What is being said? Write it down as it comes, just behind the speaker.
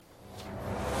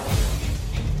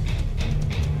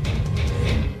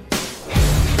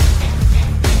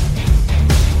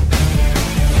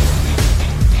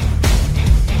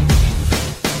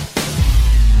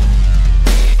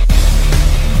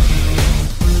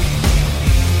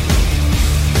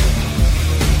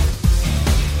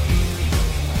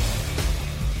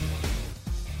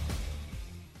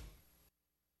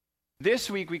this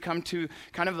week we come to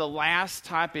kind of the last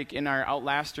topic in our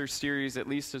Outlaster series, at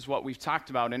least is what we've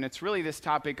talked about, and it's really this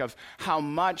topic of how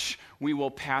much we will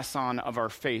pass on of our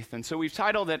faith. And so we've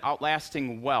titled it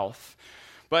Outlasting Wealth,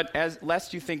 but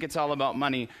lest you think it's all about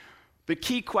money, the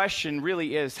key question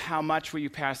really is, how much will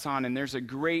you pass on? And there's a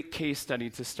great case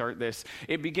study to start this.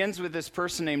 It begins with this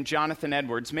person named Jonathan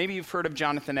Edwards. Maybe you've heard of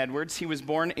Jonathan Edwards. He was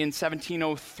born in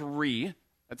 1703.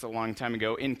 That's a long time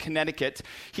ago, in Connecticut.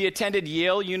 He attended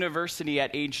Yale University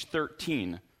at age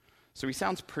 13. So he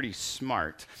sounds pretty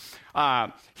smart.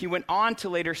 He went on to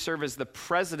later serve as the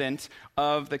president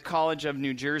of the College of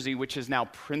New Jersey, which is now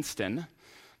Princeton.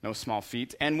 No small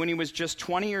feat. And when he was just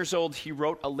 20 years old, he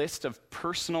wrote a list of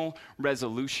personal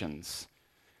resolutions.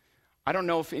 I don't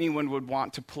know if anyone would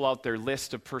want to pull out their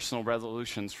list of personal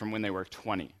resolutions from when they were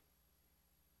 20.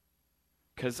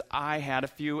 Because I had a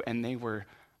few, and they were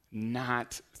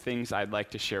not things I'd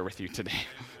like to share with you today.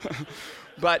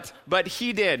 But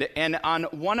he did. And on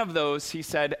one of those, he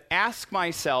said, ask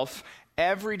myself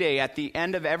every day, at the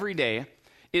end of every day,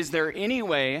 is there any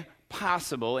way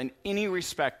possible in any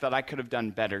respect that I could have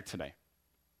done better today?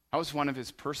 That was one of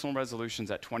his personal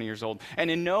resolutions at 20 years old. And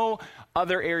in no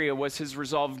other area was his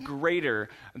resolve greater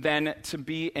than to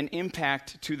be an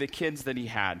impact to the kids that he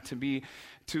had,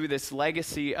 to this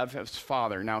legacy of his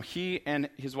father. Now, he and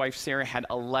his wife Sarah had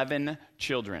 11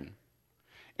 children.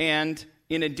 And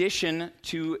in addition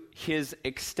to his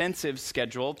extensive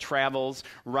schedule, travels,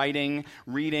 writing,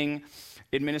 reading,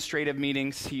 administrative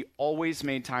meetings, he always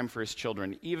made time for his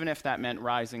children, even if that meant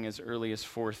rising as early as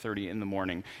 4:30 in the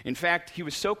morning. In fact, he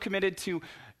was so committed to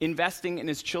investing in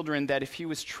his children that if he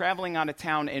was traveling out of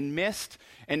town and missed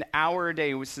an hour a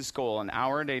day, was his goal, an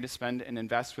hour a day to spend and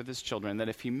invest with his children, that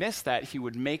if he missed that, he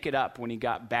would make it up when he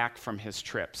got back from his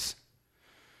trips.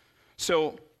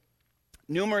 So,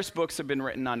 numerous books have been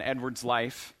written on Edwards'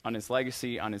 life, on his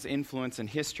legacy, on his influence and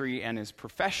history, and his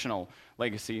professional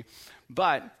legacy,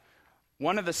 but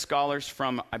one of the scholars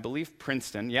from, I believe,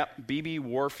 Princeton, B.B.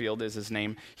 Warfield is his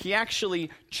name, he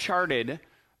actually charted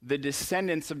the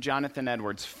descendants of Jonathan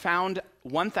Edwards, found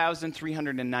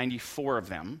 1,394 of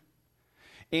them,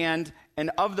 and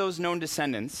of those known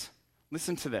descendants,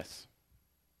 listen to this,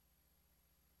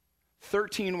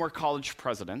 13 were college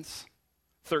presidents,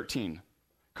 13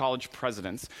 college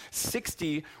presidents,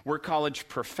 60 were college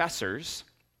professors,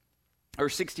 or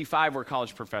 65 were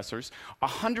college professors,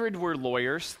 100 were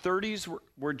lawyers, 30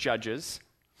 were judges,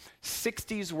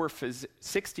 60 were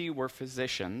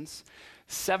physicians,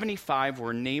 75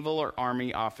 were naval or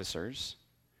army officers,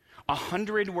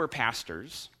 100 were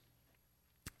pastors,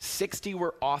 60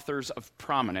 were authors of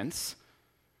prominence.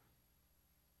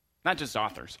 Not just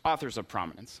authors of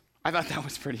prominence. I thought that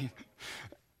was pretty.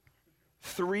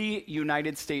 3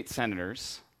 United States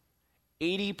senators,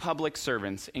 80 public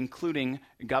servants, including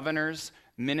governors,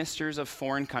 ministers of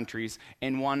foreign countries,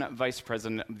 and 1 vice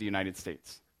president of the United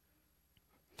States.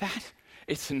 That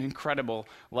is an incredible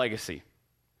legacy.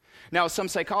 Now, some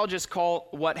psychologists call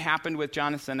what happened with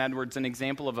Jonathan Edwards an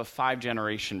example of a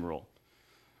 5-generation rule.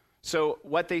 So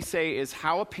what they say is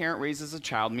how a parent raises a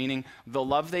child, meaning the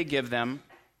love they give them,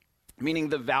 meaning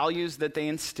the values that they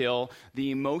instill,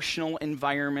 the emotional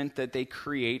environment that they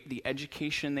create, the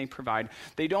education they provide,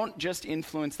 they don't just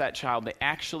influence that child, they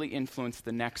actually influence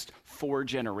the next 4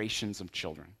 generations of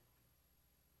children.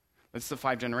 That's the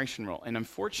 5-generation rule, and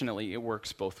unfortunately, it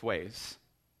works both ways.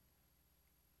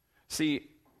 See,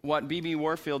 what B.B.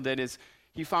 Warfield did is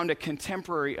he found a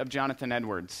contemporary of Jonathan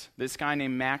Edwards, this guy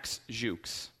named Max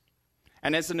Jukes.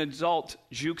 And as an adult,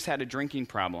 Jukes had a drinking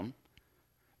problem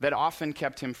that often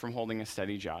kept him from holding a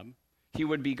steady job. He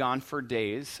would be gone for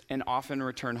days and often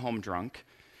return home drunk.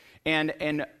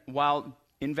 And while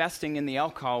investing in the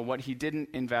alcohol, what he didn't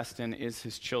invest in is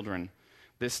his children,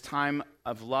 this time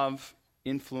of love,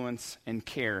 influence, and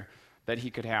care that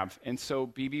he could have. And so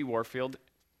B.B. Warfield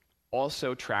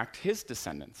also tracked his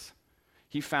descendants.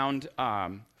 He found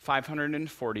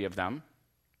 540 of them.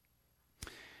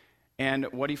 And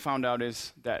what he found out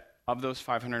is that of those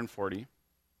 540,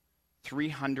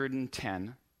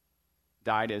 310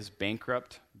 died as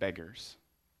bankrupt beggars.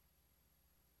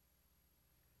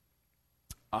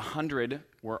 100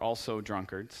 were also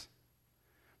drunkards.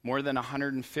 More than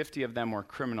 150 of them were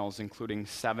criminals, including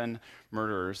 7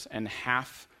 murderers, and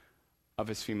half of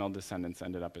his female descendants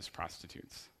ended up as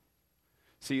prostitutes.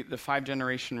 See, the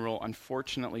 5-generation rule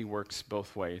unfortunately works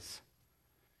both ways.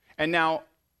 And now,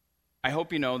 I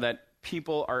hope you know that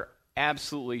people are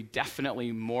absolutely,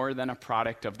 definitely more than a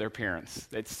product of their parents.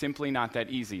 It's simply not that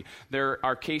easy. There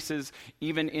are cases,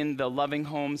 even in the loving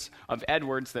homes of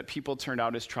Edwards, that people turned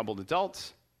out as troubled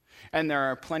adults. And there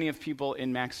are plenty of people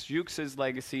in Max Jukes'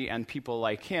 legacy and people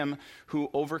like him who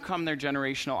overcome their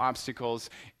generational obstacles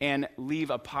and leave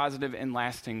a positive and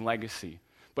lasting legacy.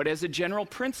 But as a general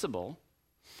principle,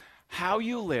 how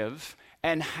you live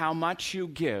and how much you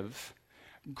give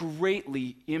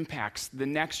greatly impacts the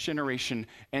next generation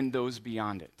and those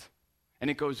beyond it. And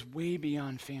it goes way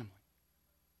beyond family.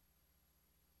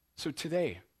 So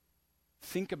today,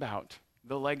 think about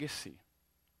the legacy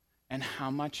and how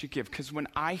much you give. Because when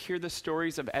I hear the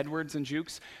stories of Edwards and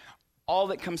Jukes, all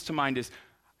that comes to mind is,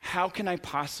 how can I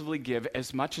possibly give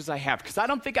as much as I have? Because I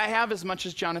don't think I have as much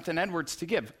as Jonathan Edwards to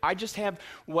give. I just have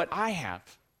what I have.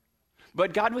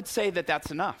 But God would say that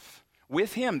that's enough.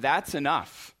 With him, that's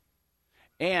enough.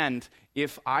 And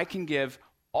if I can give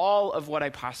all of what I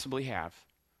possibly have,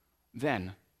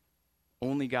 then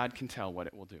only God can tell what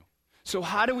it will do. So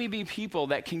how do we be people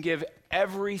that can give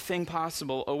everything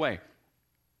possible away?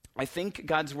 I think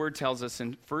God's word tells us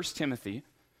in 1 Timothy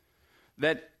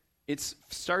that it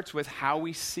starts with how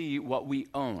we see what we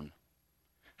own.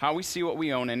 How we see what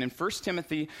we own. And in 1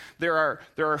 Timothy, there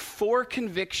are 4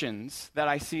 convictions that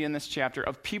I see in this chapter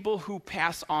of people who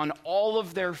pass on all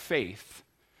of their faith.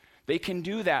 They can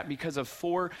do that because of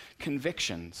 4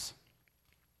 convictions.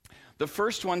 The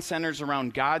first one centers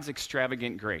around God's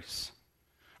extravagant grace.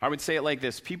 I would say it like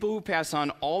this: people who pass on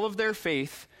all of their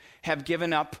faith have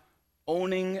given up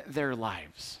owning their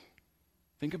lives.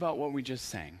 Think about what we just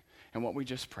sang and what we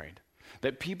just prayed.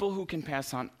 That people who can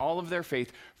pass on all of their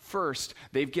faith, first,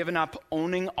 they've given up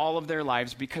owning all of their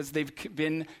lives because they've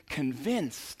been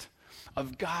convinced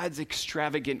of God's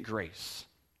extravagant grace.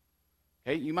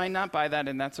 Okay, you might not buy that,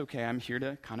 and that's okay. I'm here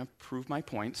to kind of prove my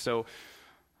point. So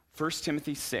 1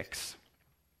 Timothy 6,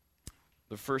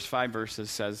 the first 5 verses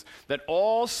says that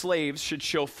all slaves should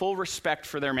show full respect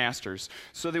for their masters,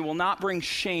 so they will not bring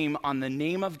shame on the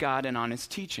name of God and on his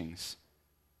teachings.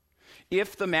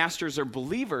 If the masters are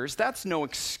believers, that's no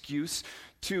excuse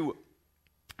to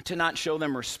not show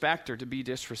them respect or to be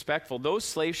disrespectful. Those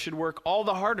slaves should work all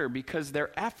the harder because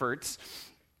their efforts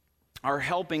are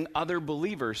helping other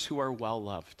believers who are well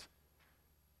loved.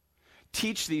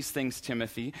 Teach these things,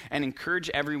 Timothy, and encourage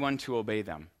everyone to obey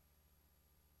them.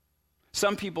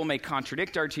 Some people may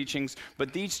contradict our teachings,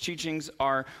 but these teachings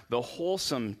are the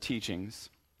wholesome teachings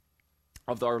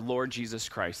of our Lord Jesus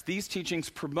Christ. These teachings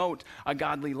promote a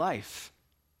godly life.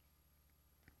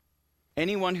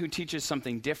 Anyone who teaches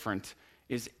something different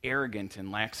is arrogant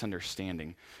and lacks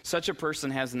understanding. Such a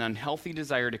person has an unhealthy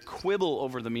desire to quibble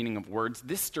over the meaning of words.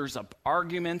 This stirs up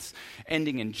arguments,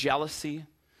 ending in jealousy,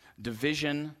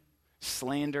 division,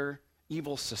 slander,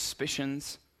 evil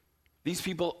suspicions. These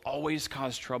people always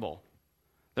cause trouble.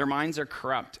 Their minds are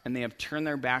corrupt, and they have turned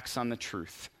their backs on the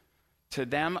truth. To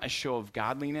them, a show of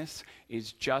godliness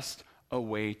is just a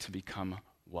way to become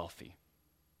wealthy.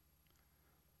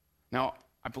 Now,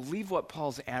 I believe what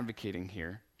Paul's advocating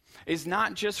here is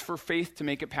not just for faith to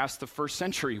make it past the first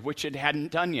century, which it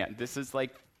hadn't done yet. This is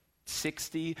like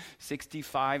 60,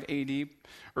 65 AD,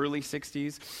 early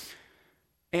 60s.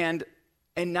 And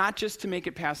not just to make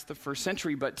it past the first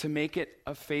century, but to make it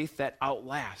a faith that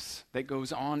outlasts, that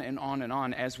goes on and on and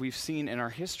on, as we've seen in our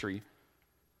history.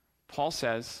 Paul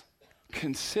says,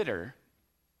 consider,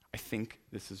 I think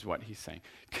this is what he's saying,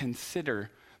 consider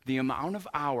the amount of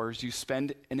hours you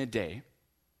spend in a day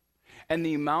and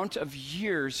the amount of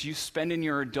years you spend in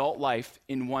your adult life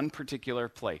in one particular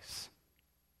place.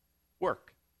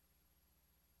 Work.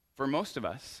 For most of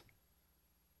us,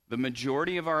 the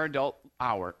majority of our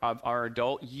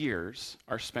adult years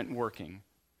are spent working,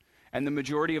 and the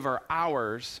majority of our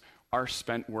hours are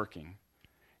spent working.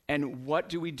 And what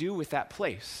do we do with that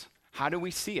place? How do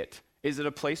we see it? Is it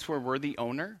a place where we're the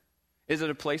owner? Is it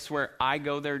a place where I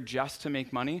go there just to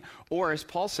make money? Or, as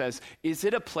Paul says, is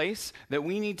it a place that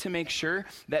we need to make sure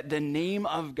that the name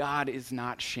of God is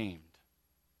not shamed?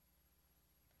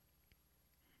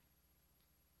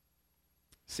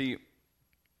 See,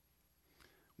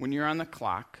 when you're on the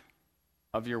clock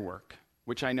of your work,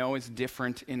 which I know is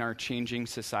different in our changing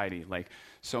society, like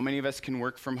so many of us can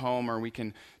work from home, or we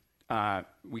can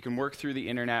work through the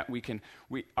internet.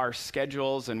 Our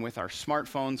schedules and with our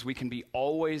smartphones, we can be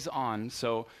always on.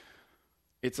 So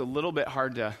it's a little bit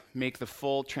hard to make the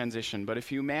full transition. But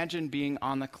if you imagine being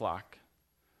on the clock,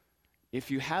 if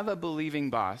you have a believing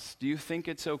boss, do you think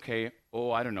it's okay,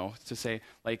 to say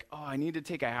like, I need to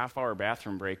take a half-hour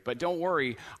bathroom break, but don't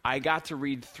worry, I got to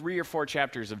read 3 or 4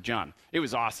 chapters of John. It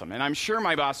was awesome. And I'm sure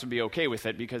my boss would be okay with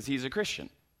it because he's a Christian.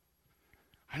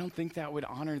 I don't think that would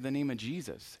honor the name of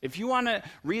Jesus. If you want to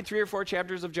read 3 or 4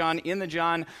 chapters of John in the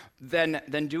John, then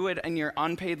do it in your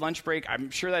unpaid lunch break. I'm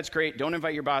sure that's great. Don't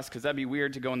invite your boss because that'd be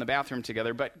weird to go in the bathroom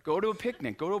together. But go to a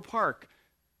picnic, go to a park,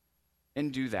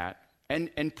 and do that.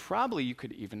 And probably you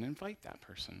could even invite that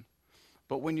person.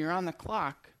 But when you're on the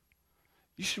clock,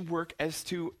 you should work as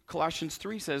to Colossians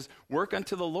 3 says, work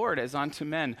unto the Lord as unto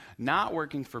men, not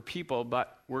working for people,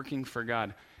 but working for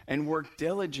God. And work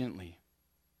diligently,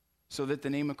 so that the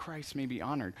name of Christ may be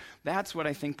honored. That's what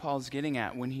I think Paul's getting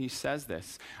at when he says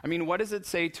this. I mean, what does it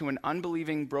say to an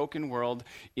unbelieving, broken world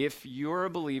if you're a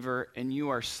believer and you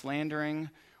are slandering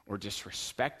or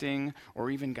disrespecting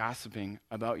or even gossiping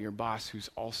about your boss who's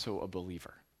also a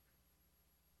believer?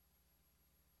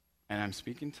 And I'm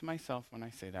speaking to myself when I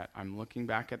say that. I'm looking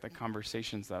back at the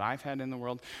conversations that I've had in the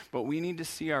world, but we need to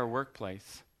see our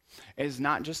workplace is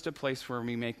not just a place where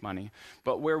we make money,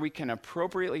 but where we can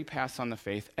appropriately pass on the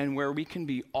faith and where we can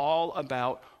be all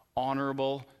about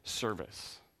honorable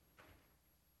service.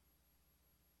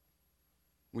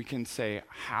 We can say,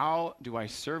 how do I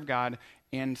serve God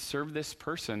and serve this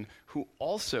person who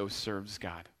also serves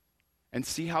God? And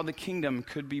see how the kingdom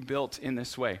could be built in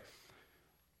this way.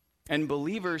 And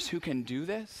believers who can do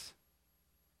this,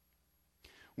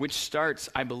 which starts,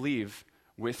 I believe,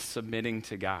 with submitting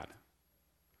to God,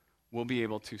 will be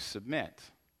able to submit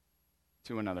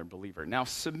to another believer. Now,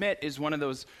 submit is one of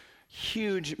those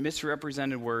huge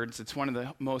misrepresented words. It's one of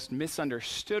the most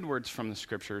misunderstood words from the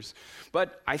scriptures.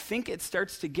 But I think it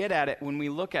starts to get at it when we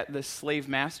look at the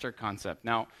slave-master concept.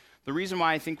 Now, the reason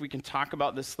why I think we can talk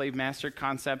about the slave-master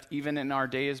concept even in our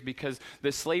day is because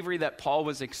the slavery that Paul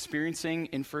was experiencing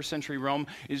in first century Rome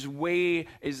is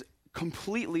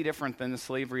completely different than the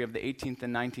slavery of the 18th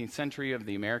and 19th century of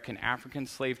the American African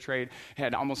slave trade. It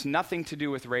had almost nothing to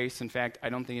do with race. In fact, I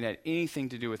don't think it had anything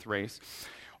to do with race.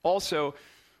 Also,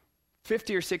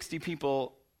 50 or 60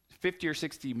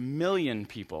 million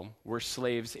people were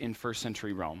slaves in first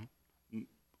century Rome.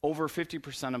 Over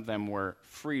 50% of them were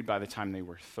freed by the time they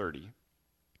were 30.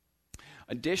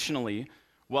 Additionally,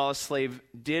 while a slave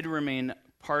did remain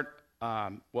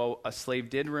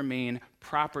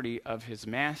property of his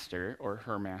master or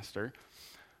her master,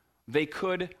 they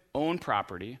could own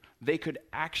property. They could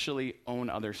actually own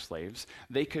other slaves.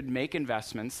 They could make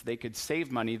investments. They could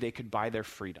save money. They could buy their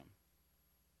freedom.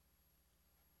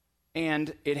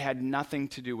 And it had nothing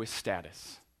to do with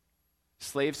status.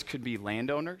 Slaves could be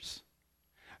landowners.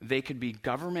 They could be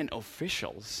government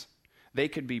officials. They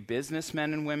could be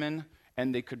businessmen and women,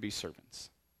 and they could be servants.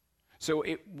 So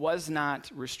it was not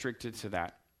restricted to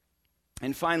that.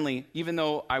 And finally, even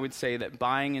though I would say that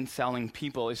buying and selling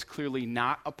people is clearly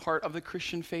not a part of the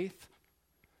Christian faith,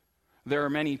 there are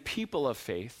many people of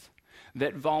faith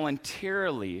that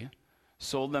voluntarily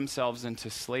sold themselves into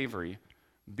slavery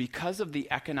because of the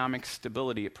economic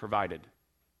stability it provided.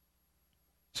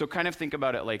 So kind of think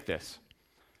about it like this.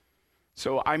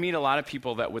 So I meet a lot of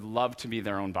people that would love to be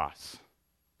their own boss.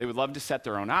 They would love to set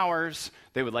their own hours.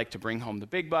 They would like to bring home the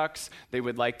big bucks. They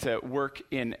would like to work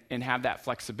in and have that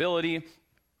flexibility.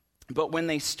 But when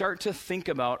they start to think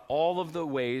about all of the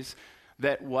ways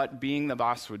that what being the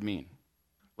boss would mean,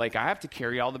 like I have to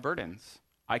carry all the burdens.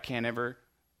 I can't ever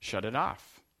shut it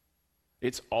off.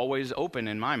 It's always open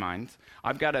in my mind.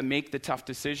 I've got to make the tough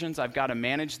decisions. I've got to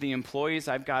manage the employees.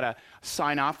 I've got to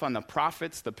sign off on the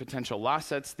profits, the potential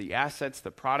losses, the assets,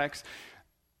 the products.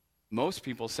 Most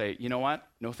people say, you know what?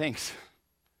 No thanks.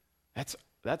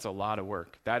 That's a lot of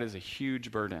work. That is a huge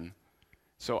burden.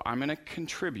 So I'm going to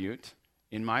contribute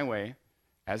in my way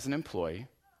as an employee.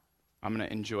 I'm going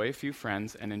to enjoy a few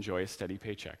friends and enjoy a steady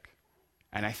paycheck.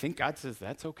 And I think God says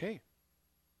that's okay.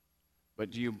 But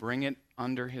do you bring it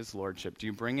under his lordship? Do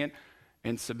you bring it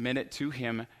and submit it to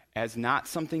him as not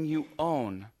something you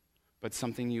own, but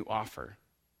something you offer?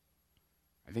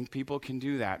 I think people can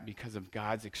do that because of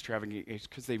God's extravagant grace,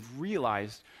 because they've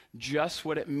realized just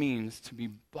what it means to be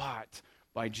bought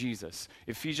by Jesus.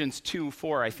 Ephesians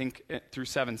 2:4, I think, through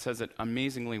 7 says it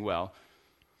amazingly well.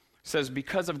 It says,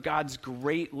 because of God's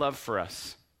great love for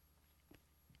us,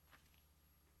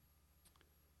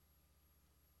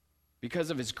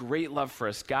 because of his great love for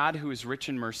us, God, who is rich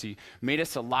in mercy, made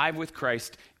us alive with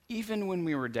Christ even when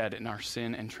we were dead in our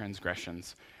sin and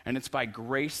transgressions. And it's by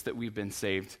grace that we've been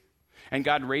saved. And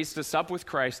God raised us up with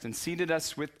Christ and seated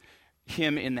us with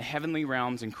him in the heavenly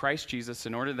realms in Christ Jesus,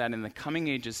 in order that in the coming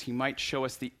ages he might show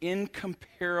us the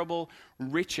incomparable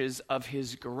riches of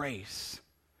his grace,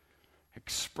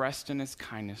 expressed in his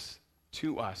kindness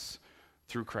to us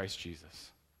through Christ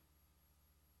Jesus.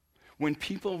 When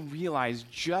people realize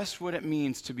just what it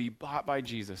means to be bought by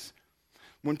Jesus,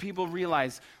 when people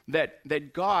realize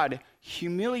that God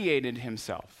humiliated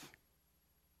himself.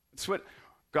 It's what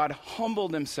God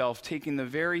humbled himself, taking the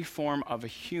very form of a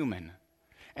human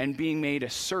and being made a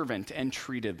servant and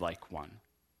treated like one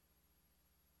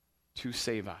to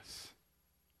save us.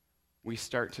 We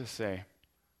start to say,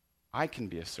 I can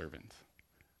be a servant.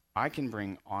 I can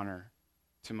bring honor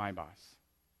to my boss,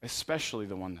 especially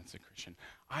the one that's a Christian.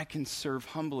 I can serve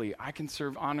humbly. I can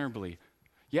serve honorably.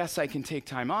 Yes, I can take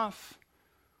time off,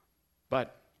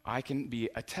 but I can be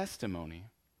a testimony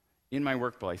in my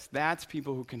workplace. That's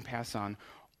people who can pass on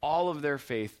all of their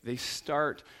faith. They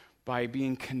start by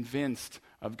being convinced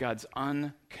of God's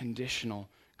unconditional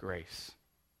grace.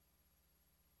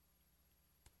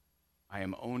 I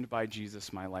am owned by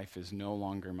Jesus. My life is no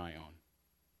longer my own.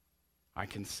 I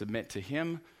can submit to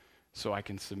him, so I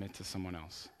can submit to someone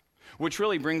else. Which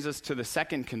really brings us to the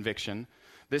second conviction,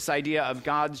 this idea of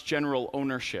God's general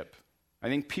ownership. I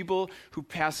think people who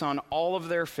pass on all of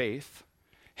their faith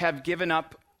have given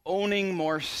up owning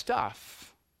more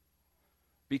stuff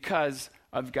because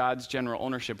of God's general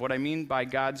ownership. What I mean by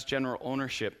God's general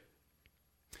ownership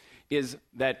is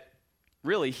that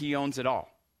really he owns it all.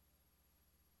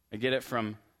 I get it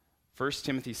from 1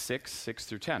 Timothy 6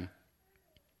 through 10,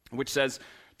 which says,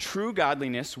 true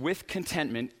godliness with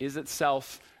contentment is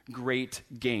itself great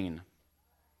gain.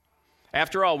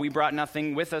 After all, we brought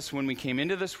nothing with us when we came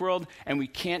into this world, and we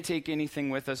can't take anything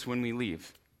with us when we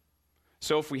leave.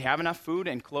 So if we have enough food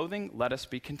and clothing, let us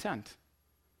be content.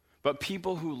 But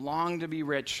people who long to be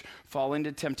rich fall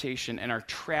into temptation and are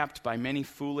trapped by many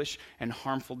foolish and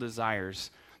harmful desires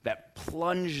that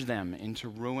plunge them into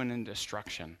ruin and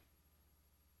destruction.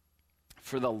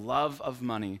 For the love of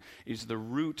money is the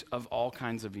root of all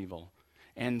kinds of evil,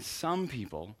 and some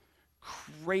people,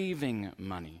 craving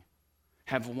money,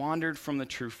 have wandered from the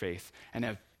true faith and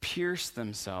have pierced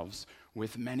themselves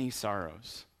with many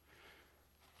sorrows.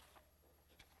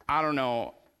 I don't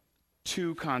know,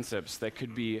 two concepts that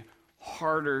could be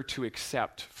harder to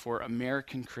accept for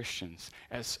American Christians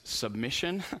as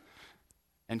submission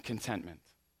and contentment.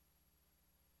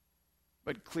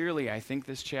 But clearly, I think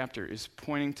this chapter is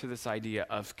pointing to this idea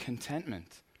of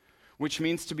contentment, which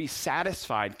means to be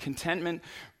satisfied. Contentment,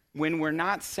 when we're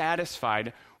not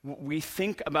satisfied, we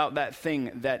think about that thing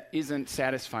that isn't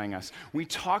satisfying us. We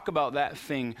talk about that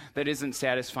thing that isn't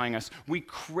satisfying us. We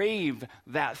crave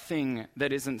that thing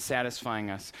that isn't satisfying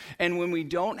us. And when we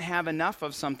don't have enough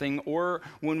of something, or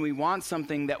when we want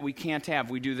something that we can't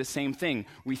have, we do the same thing.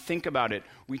 We think about it.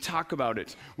 We talk about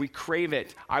it. We crave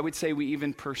it. I would say we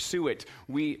even pursue it.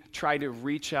 We try to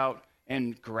reach out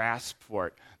and grasp for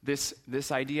it.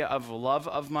 This idea of love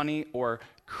of money or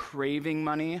craving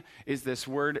money is this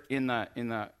word in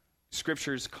the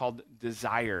scriptures called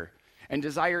desire. And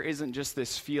desire isn't just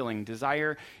this feeling.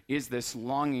 Desire is this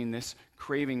longing, this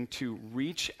craving to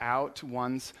reach out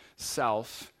one's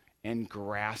self and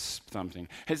grasp something.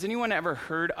 Has anyone ever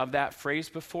heard of that phrase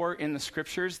before in the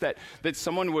scriptures, that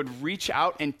someone would reach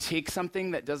out and take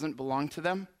something that doesn't belong to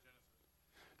them?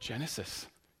 Genesis,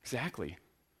 exactly.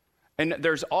 And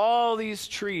there's all these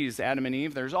trees, Adam and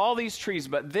Eve, there's all these trees,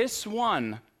 but this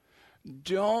one,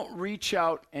 don't reach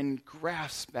out and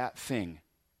grasp that thing.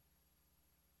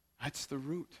 That's the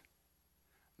root.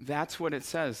 That's what it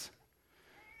says.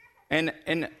 And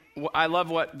I love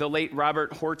what the late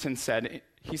Robert Horton said.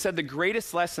 He said the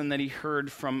greatest lesson that he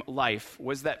heard from life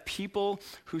was that people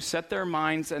who set their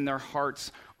minds and their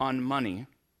hearts on money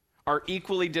are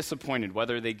equally disappointed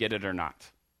whether they get it or not.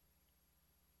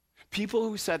 People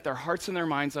who set their hearts and their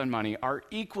minds on money are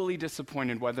equally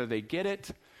disappointed whether they get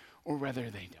it or whether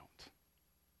they don't.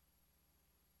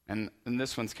 And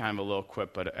this one's kind of a little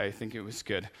quip, but I think it was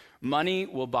good. Money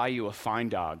will buy you a fine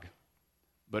dog,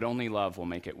 but only love will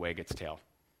make it wag its tail.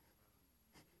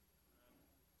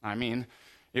 I mean,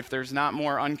 if there's not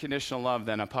more unconditional love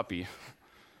than a puppy,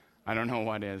 I don't know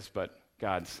what is, but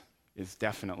God's is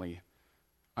definitely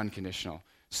unconditional.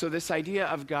 So this idea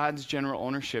of God's general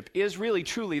ownership is really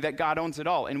truly that God owns it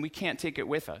all, and we can't take it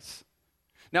with us.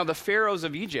 Now, the pharaohs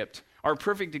of Egypt are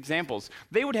perfect examples.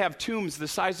 They would have tombs the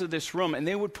size of this room, and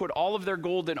they would put all of their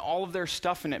gold and all of their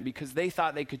stuff in it because they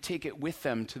thought they could take it with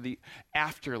them to the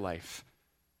afterlife.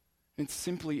 It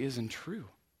simply isn't true.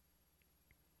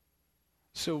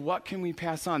 So what can we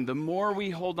pass on? The more we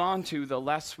hold on to, the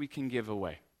less we can give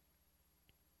away.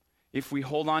 If we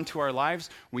hold on to our lives,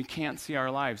 we can't see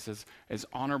our lives as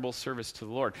honorable service to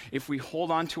the Lord. If we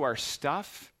hold on to our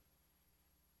stuff,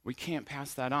 we can't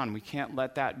pass that on. We can't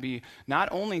let that be not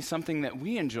only something that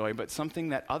we enjoy, but something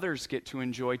that others get to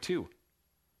enjoy too.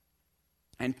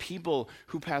 And people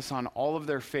who pass on all of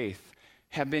their faith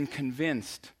have been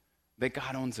convinced that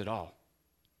God owns it all.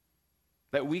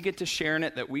 that we get to share in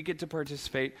it, that we get to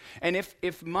participate. And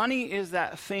if money is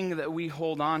that thing that we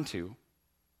hold on to,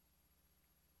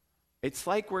 it's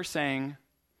like we're saying,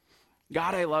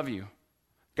 God, I love you.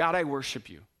 God, I worship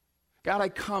you. God, I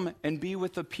come and be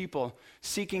with the people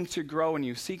seeking to grow in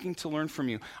you, seeking to learn from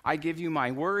you. I give you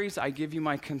my worries. I give you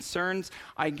my concerns.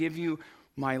 I give you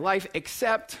my life,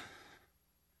 except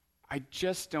I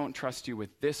just don't trust you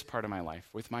with this part of my life,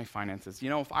 with my finances.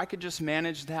 If I could just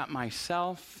manage that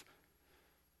myself,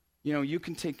 you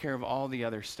can take care of all the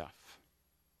other stuff.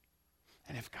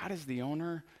 And if God is the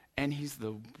owner and he's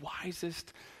the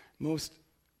wisest, most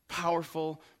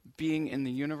powerful being in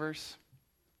the universe,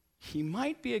 he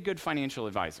might be a good financial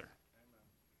advisor. Amen.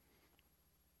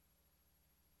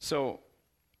 So,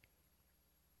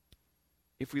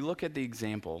 if we look at the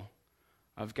example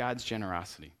of God's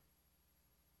generosity,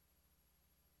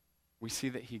 we see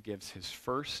that he gives his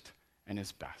first and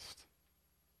his best,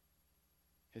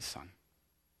 his son.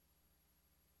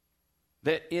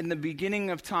 That in the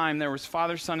beginning of time, there was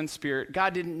Father, Son, and Spirit.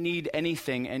 God didn't need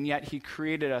anything, and yet he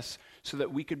created us so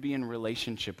that we could be in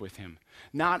relationship with him.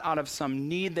 Not out of some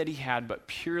need that he had, but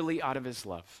purely out of his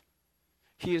love.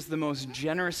 He is the most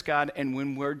generous God, and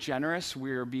when we're generous,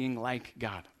 we're being like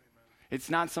God.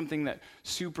 It's not something that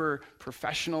super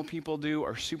professional people do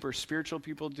or super spiritual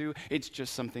people do. It's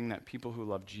just something that people who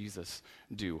love Jesus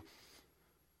do.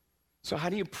 So how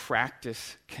do you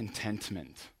practice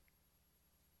contentment?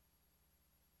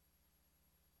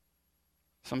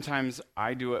 Sometimes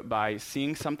I do it by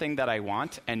seeing something that I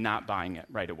want and not buying it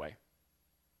right away.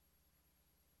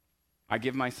 I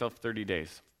give myself 30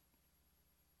 days.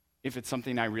 If it's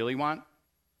something I really want,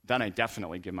 then I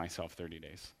definitely give myself 30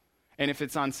 days. And if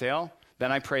it's on sale,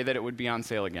 then I pray that it would be on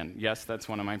sale again. Yes, that's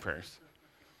one of my prayers.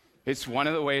 It's one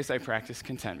of the ways I practice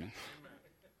contentment.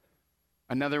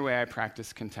 Another way I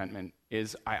practice contentment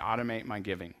is I automate my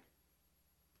giving.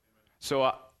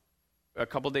 So a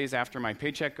couple days after my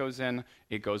paycheck goes in,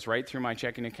 it goes right through my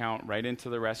checking account, right into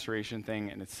the restoration thing,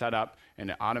 and it's set up,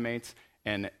 and it automates.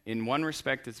 And in one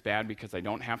respect, it's bad because I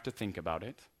don't have to think about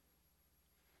it,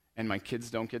 and my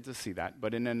kids don't get to see that.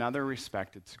 But in another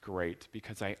respect, it's great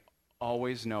because I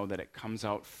always know that it comes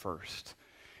out first.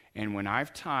 And when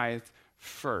I've tithed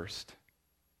first,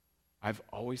 I've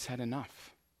always had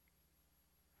enough.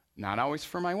 Not always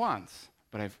for my wants,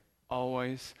 but I've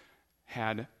always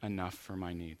had enough for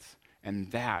my needs.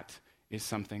 And that is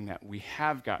something that we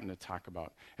have gotten to talk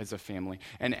about as a family.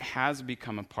 And it has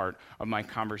become a part of my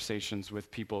conversations with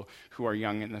people who are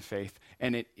young in the faith.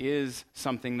 And it is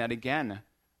something that, again,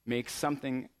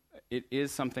 it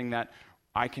is something that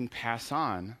I can pass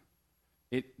on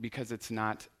because it's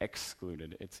not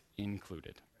excluded, it's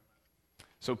included.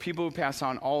 So people who pass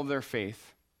on all of their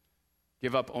faith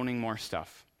give up owning more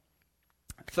stuff.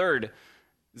 Third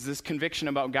is this conviction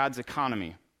about God's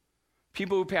economy.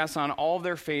 People who pass on all of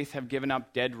their faith have given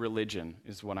up dead religion,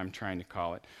 is what I'm trying to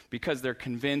call it, because they're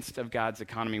convinced of God's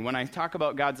economy. When I talk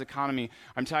about God's economy,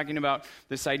 I'm talking about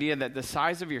this idea that the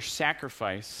size of your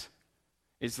sacrifice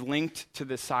is linked to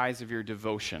the size of your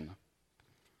devotion.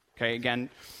 Okay, again,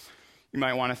 you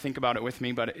might want to think about it with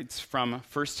me, but it's from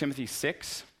 1 Timothy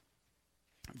 6,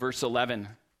 verse 11,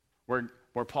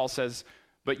 where Paul says,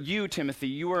 "But you, Timothy,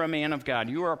 you are a man of God.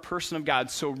 You are a person of God.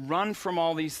 So run from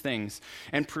all these things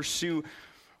and pursue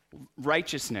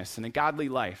righteousness and a godly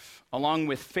life, along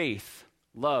with faith,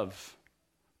 love,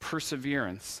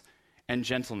 perseverance, and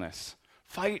gentleness.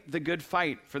 Fight the good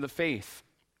fight for the faith.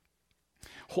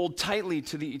 Hold tightly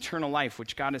to the eternal life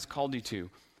which God has called you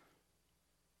to,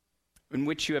 in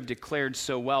which you have declared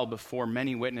so well before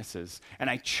many witnesses. And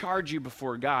I charge you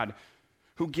before God,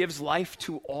 who gives life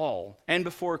to all, and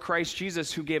before Christ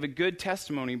Jesus, who gave a good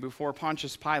testimony before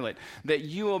Pontius Pilate, that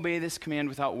you obey this command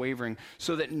without wavering,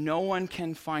 so that no one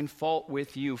can find fault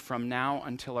with you from now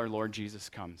until our Lord Jesus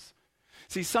comes."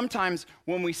 See, sometimes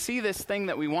when we see this thing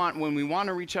that we want, when we want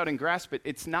to reach out and grasp it,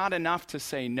 it's not enough to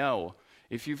say no.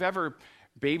 If you've ever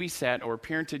babysat or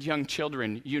parented young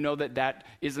children, you know that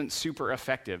isn't super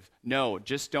effective. No,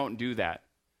 just don't do that.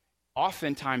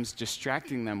 Oftentimes,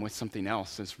 distracting them with something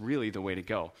else is really the way to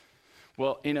go.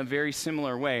 Well, in a very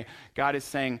similar way, Paul is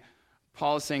saying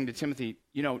to Timothy,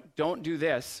 don't do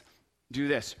this, do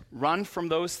this. Run from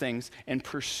those things and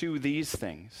pursue these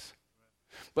things.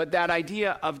 But that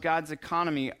idea of God's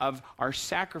economy, of our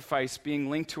sacrifice being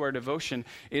linked to our devotion,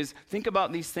 is think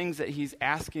about these things that he's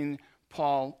asking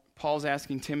Paul's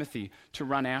asking Timothy to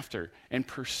run after and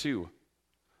pursue.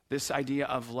 This idea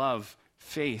of love,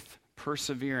 faith,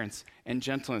 perseverance, and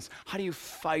gentleness. How do you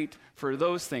fight for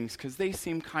those things? Because they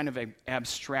seem kind of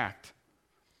abstract.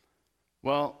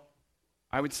 Well,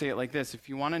 I would say it like this. If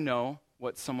you want to know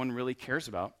what someone really cares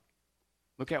about,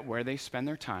 look at where they spend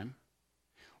their time,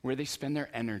 where they spend their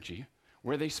energy,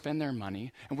 where they spend their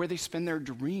money, and where they spend their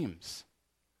dreams.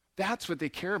 That's what they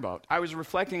care about. I was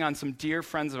reflecting on some dear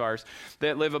friends of ours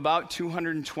that live about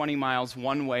 220 miles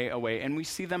one way away, and we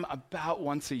see them about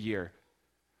once a year.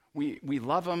 We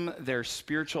love them. They're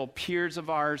spiritual peers of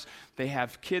ours. They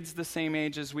have kids the same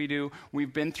age as we do.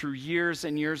 We've been through years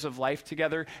and years of life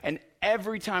together, and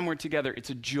every time we're together, it's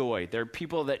a joy. They're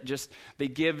people that they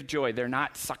give joy. They're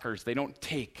not suckers. They don't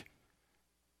take.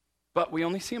 But we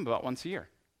only see them about once a year.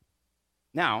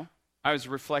 Now, I was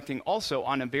reflecting also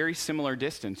on a very similar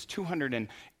distance,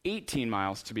 218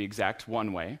 miles to be exact,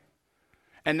 one way.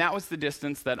 And that was the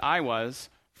distance that I was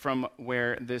from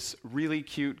where this really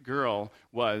cute girl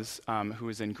was who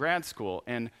was in grad school.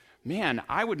 And man,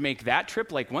 I would make that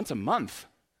trip like once a month,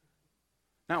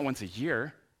 not once a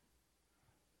year,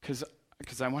 because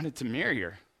I wanted to marry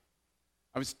her.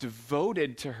 I was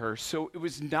devoted to her, so it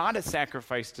was not a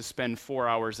sacrifice to spend 4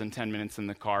 hours and 10 minutes in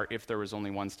the car if there was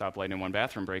only one stoplight and one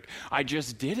bathroom break. I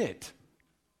just did it.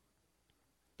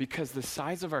 Because the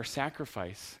size of our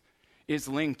sacrifice is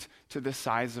linked to the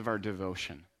size of our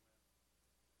devotion.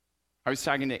 I was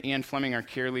talking to Ann Fleming, our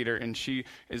care leader, and she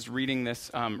is reading this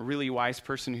really wise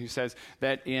person who says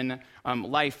that in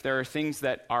life there are things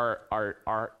that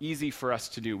are easy for us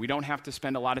to do. We don't have to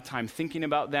spend a lot of time thinking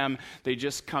about them. They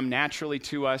just come naturally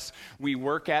to us. We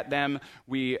work at them,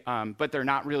 but they're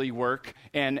not really work.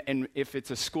 And if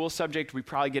it's a school subject, we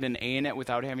probably get an A in it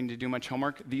without having to do much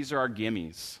homework. These are our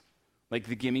gimmies, like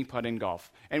the gimme putt in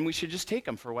golf. And we should just take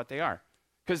them for what they are.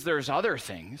 Because there's other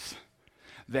things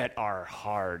that are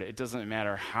hard. It doesn't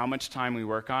matter how much time we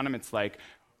work on them. It's like,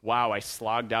 wow, I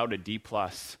slogged out a D+.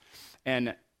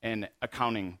 And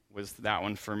accounting was that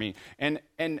one for me. And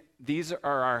these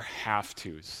are our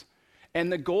have-tos.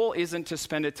 And the goal isn't to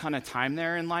spend a ton of time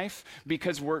there in life,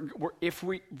 because if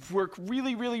we work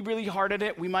really, really, really hard at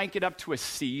it, we might get up to a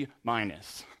C-.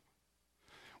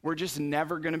 We're just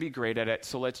never going to be great at it,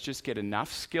 so let's just get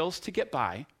enough skills to get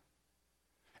by,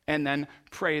 and then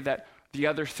pray that the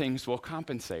other things will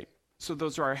compensate. So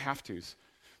those are our have-tos.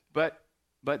 But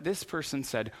this person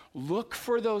said, look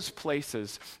for those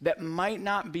places that might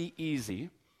not be easy.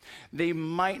 They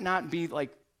might not be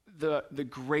like the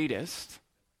greatest,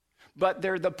 but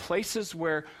they're the places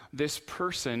where this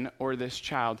person or this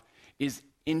child is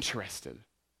interested.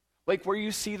 Like where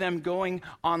you see them going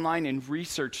online and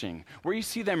researching, where you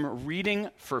see them reading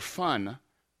for fun.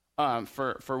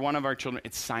 For one of our children,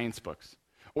 it's science books.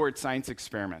 Or it's science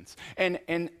experiments. And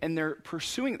they're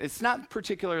pursuing, it's not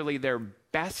particularly their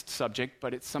best subject,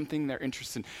 but it's something they're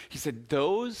interested in. He said,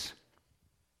 those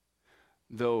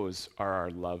are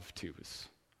our love-tos.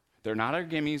 They're not our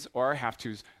gimmies or our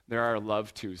have-tos, they're our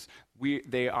love-tos.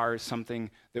 They are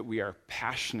something that we are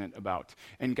passionate about.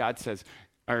 And God says,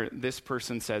 or this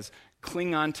person says,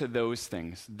 cling on to those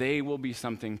things. They will be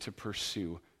something to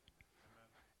pursue.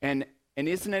 And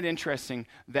isn't it interesting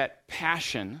that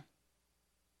passion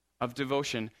of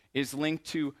devotion is linked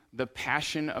to the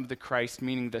passion of the Christ,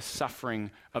 meaning the suffering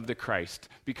of the Christ,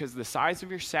 because the size of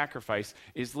your sacrifice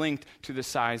is linked to the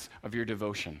size of your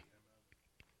devotion.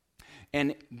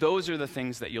 And those are the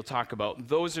things that you'll talk about.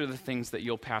 Those are the things that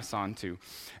you'll pass on to.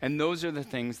 And those are the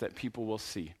things that people will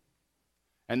see.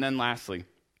 And then lastly,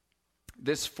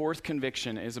 this fourth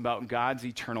conviction is about God's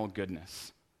eternal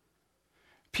goodness.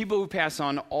 People who pass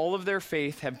on all of their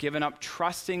faith have given up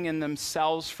trusting in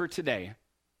themselves for today,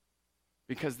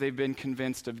 because they've been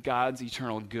convinced of God's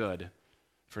eternal good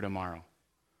for tomorrow.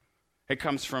 It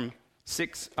comes from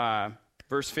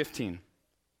verse 15.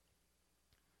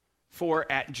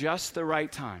 For at just the right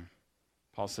time,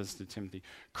 Paul says to Timothy,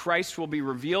 Christ will be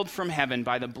revealed from heaven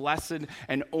by the blessed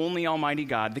and only Almighty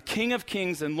God, the King of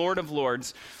kings and Lord of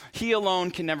lords. He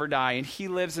alone can never die, and he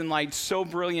lives in light so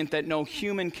brilliant that no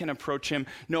human can approach him.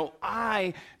 No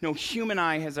human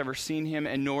eye has ever seen him,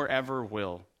 and nor ever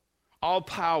will. All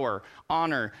power,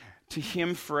 honor to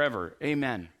him forever.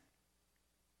 Amen.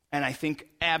 And I think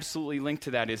absolutely linked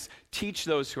to that is teach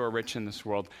those who are rich in this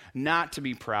world not to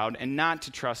be proud and not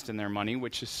to trust in their money,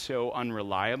 which is so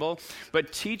unreliable,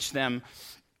 but teach them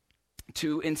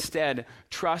to instead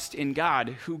trust in God,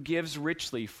 who gives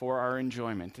richly for our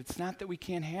enjoyment. It's not that we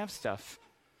can't have stuff.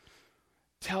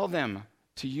 Tell them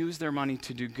to use their money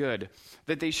to do good,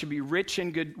 that they should be rich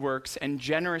in good works and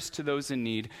generous to those in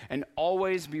need, and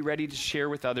always be ready to share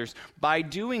with others. By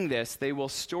doing this, they will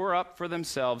store up for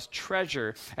themselves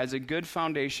treasure as a good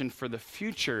foundation for the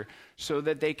future, so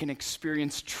that they can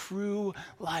experience true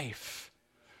life,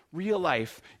 real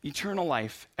life, eternal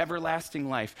life, everlasting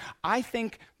life. I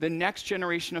think the next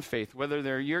generation of faith, whether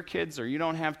they're your kids or you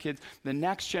don't have kids, the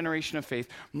next generation of faith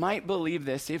might believe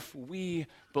this if we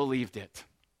believed it.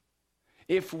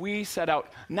 If we set out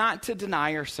not to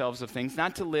deny ourselves of things,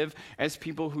 not to live as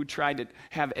people who try to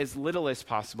have as little as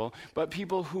possible, but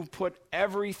people who put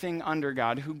everything under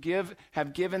God, who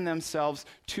have given themselves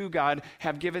to God,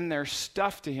 have given their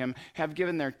stuff to Him, have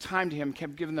given their time to Him,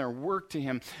 have given their work to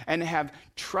Him, and have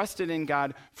trusted in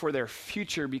God for their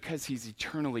future because He's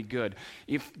eternally good.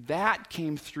 If that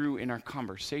came through in our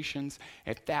conversations,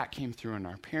 if that came through in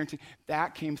our parenting,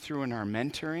 that came through in our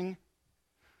mentoring,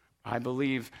 I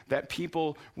believe that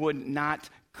people would not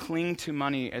cling to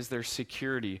money as their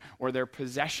security or their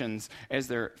possessions as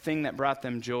their thing that brought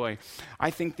them joy. I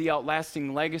think the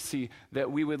outlasting legacy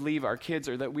that we would leave our kids,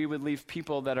 or that we would leave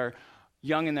people that are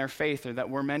young in their faith or that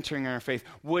we're mentoring in our faith,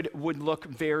 would look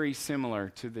very similar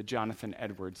to the Jonathan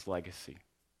Edwards legacy.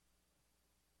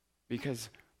 Because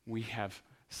we have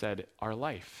said our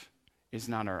life is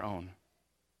not our own.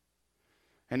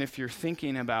 And if you're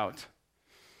thinking about,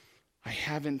 I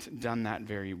haven't done that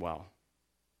very well,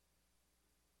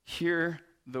 hear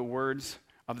the words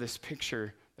of this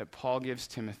picture that Paul gives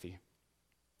Timothy.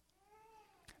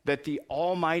 That the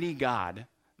Almighty God,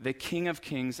 the King of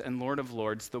Kings and Lord of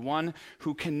Lords, the one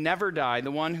who can never die, the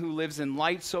one who lives in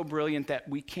light so brilliant that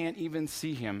we can't even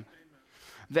see Him,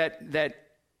 that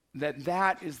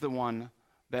is the one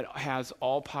that has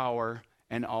all power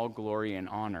and all glory and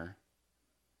honor.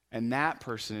 And that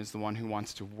person is the one who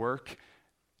wants to work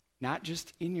not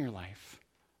just in your life,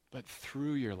 but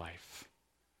through your life.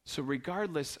 So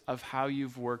regardless of how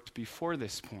you've worked before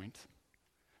this point,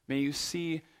 may you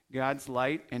see God's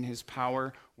light and His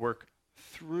power work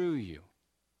through you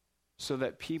so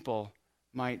that people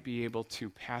might be able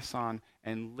to pass on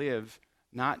and live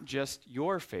not just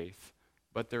your faith,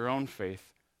 but their own faith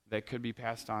that could be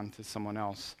passed on to someone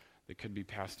else, that could be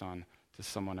passed on to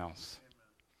someone else. Amen.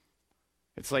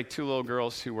 It's like two little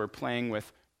girls who were playing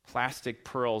with plastic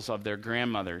pearls of their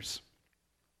grandmothers.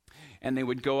 And they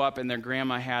would go up, and their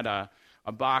grandma had a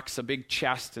box, a big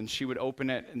chest, and she would open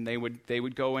it, and they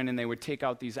would go in and they would take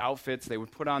out these outfits, they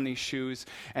would put on these shoes,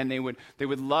 and they would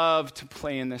love to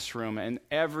play in this room. And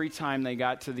every time they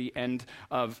got to the end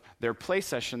of their play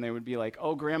session, they would be like,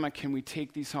 "Oh, Grandma, can we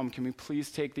take these home? Can we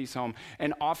please take these home?"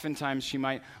 And oftentimes she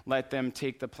might let them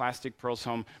take the plastic pearls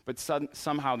home, but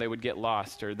somehow they would get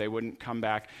lost or they wouldn't come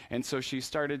back. And so she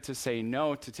started to say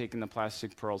no to taking the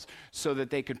plastic pearls so that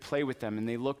they could play with them. And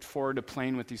they looked forward to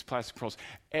playing with these plastic pearls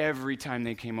every time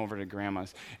they came over to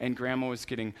Grandma's. And Grandma was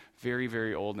getting very,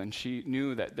 very old, and she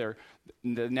knew that the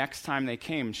next time they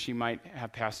came, she might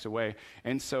have passed away.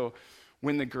 And so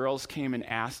when the girls came and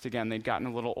asked again, they'd gotten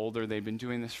a little older, they'd been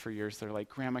doing this for years, they're like,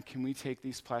 "Grandma, can we take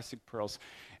these plastic pearls?"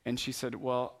 And she said,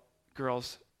 "Well,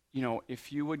 girls,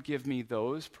 if you would give me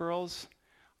those pearls,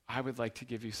 I would like to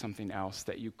give you something else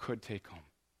that you could take home."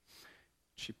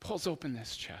 She pulls open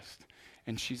this chest,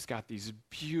 and she's got these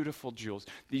beautiful jewels,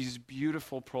 these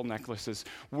beautiful pearl necklaces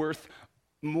worth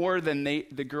more than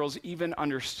the girls even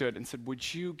understood, and said,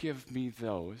 "Would you give me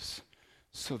those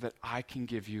so that I can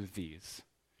give you these?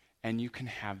 And you can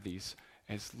have these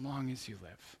as long as you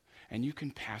live. And you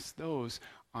can pass those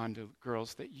on to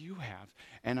girls that you have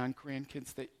and on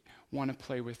grandkids that want to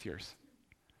play with yours."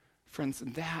 Friends,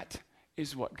 that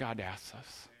is what God asks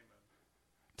us. Amen.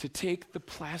 To take the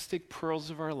plastic pearls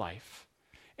of our life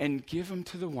and give them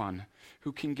to the one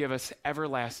who can give us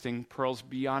everlasting pearls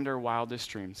beyond our wildest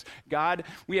dreams. God,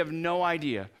 we have no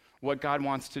idea what God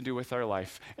wants to do with our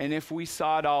life. And if we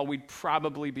saw it all, we'd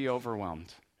probably be overwhelmed.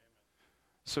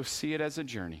 Amen. So see it as a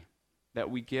journey,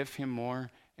 that we give Him more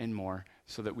and more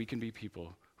so that we can be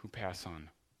people who pass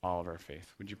on all of our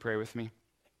faith. Would you pray with me?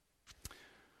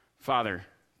 Father,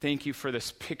 thank you for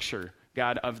this picture,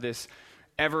 God, of this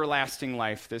everlasting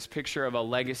life, this picture of a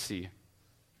legacy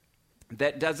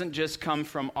that doesn't just come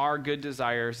from our good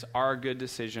desires, our good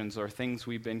decisions, or things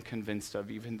we've been convinced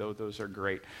of, even though those are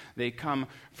great. They come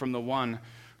from the one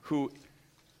who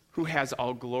has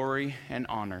all glory and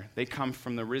honor. They come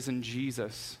from the risen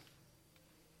Jesus,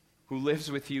 who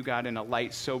lives with you, God, in a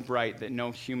light so bright that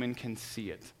no human can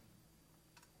see it.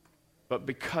 But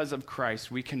because of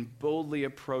Christ, we can boldly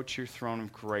approach your throne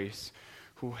of grace,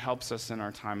 who helps us in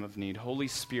our time of need. Holy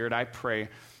Spirit, I pray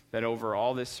that over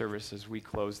all this service as we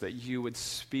close, that you would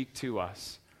speak to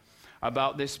us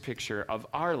about this picture of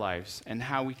our lives and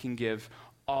how we can give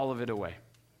all of it away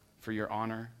for your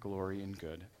honor, glory, and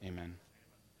good. Amen.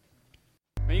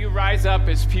 May you rise up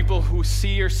as people who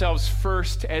see yourselves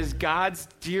first as God's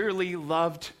dearly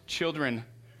loved children,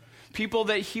 People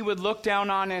that he would look down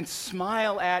on and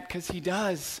smile at, because he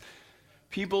does.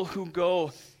 People who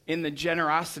go in the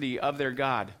generosity of their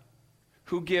God,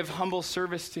 who give humble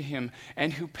service to him,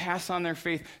 and who pass on their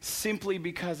faith simply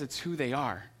because it's who they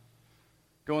are.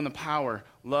 Go in the power,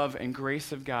 love, and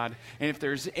grace of God. And if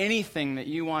there's anything that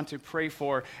you want to pray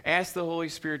for, ask the Holy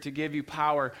Spirit to give you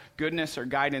power, goodness, or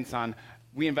guidance on.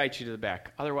 We invite you to the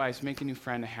back. Otherwise, make a new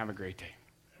friend and have a great day.